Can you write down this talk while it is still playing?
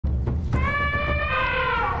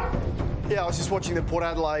Yeah, I was just watching the Port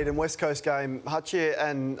Adelaide and West Coast game, Hutchie,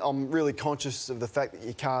 and I'm really conscious of the fact that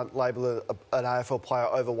you can't label an AFL player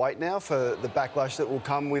overweight now for the backlash that will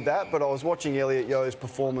come with that. But I was watching Elliot Yeo's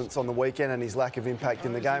performance on the weekend and his lack of impact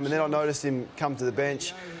in the game, and then I noticed him come to the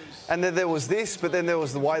bench. And then there was this, but then there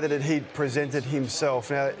was the way that he'd presented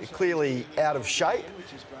himself. Now, clearly out of shape,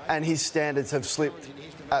 and his standards have slipped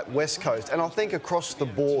at West Coast. And I think across the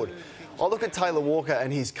board, I look at Taylor Walker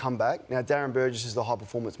and his comeback. Now, Darren Burgess is the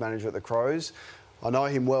high-performance manager at the Crows. I know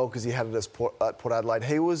him well because he had it at Port Adelaide.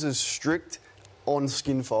 He was as strict on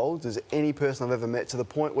skin folds as any person I've ever met, to the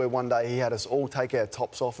point where one day he had us all take our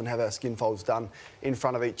tops off and have our skin folds done in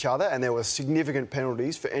front of each other, and there were significant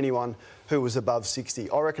penalties for anyone who was above 60.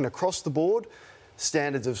 I reckon across the board,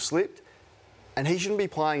 standards have slipped, and he shouldn't be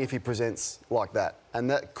playing if he presents like that. And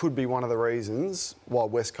that could be one of the reasons why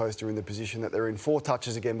West Coast are in the position that they're in. 4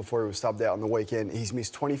 touches again before he was subbed out on the weekend. He's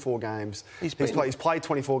missed 24 games. He's played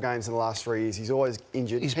 24 games in the last 3 years. He's always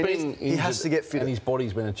injured. He has to get fit. And his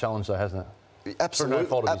body's been a challenge though, hasn't it? Absolutely. Through no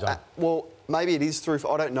fault of his own. Well, maybe it is through...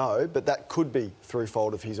 I don't know, but that could be through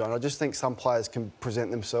fault of his own. I just think some players can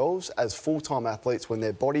present themselves as full-time athletes when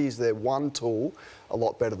their body is their one tool a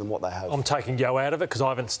lot better than what they have. I'm taking Yeo out of it because I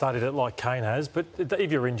haven't studied it like Kane has, but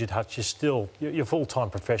if you're injured, Hutch, you're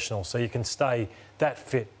full-time professional, so you can stay that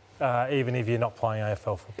fit even if you're not playing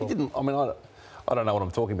AFL football. He didn't... I mean, I don't know what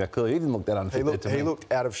I'm talking about. Clearly, he didn't look that unfit. He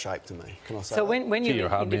looked out of shape to me. Can I say so that? when you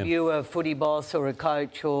interview a footy boss or a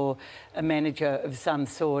coach or a manager of some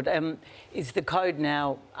sort, is the code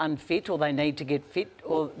now unfit, or they need to get fit,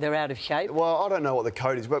 or they're out of shape? Well, I don't know what the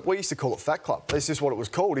code is, but we used to call it Fat Club. That's just what it was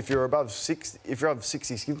called. If you're above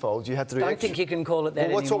 60 skin folds, you had to do. I don't think you can call it that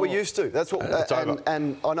anymore. That's what we used to. That's what. It's over.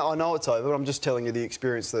 And I know it's over, but I'm just telling you the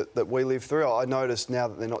experience that we lived through. I noticed now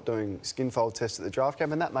that they're not doing skin fold tests at the draft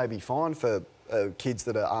camp, and that may be fine for kids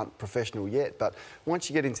that aren't professional yet, but once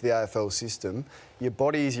you get into the AFL system, your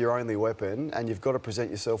body is your only weapon, and you've got to present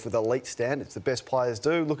yourself with elite standards. The best players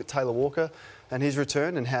do. Look at Taylor Walker and his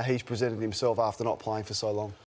return and how he's presented himself after not playing for so long.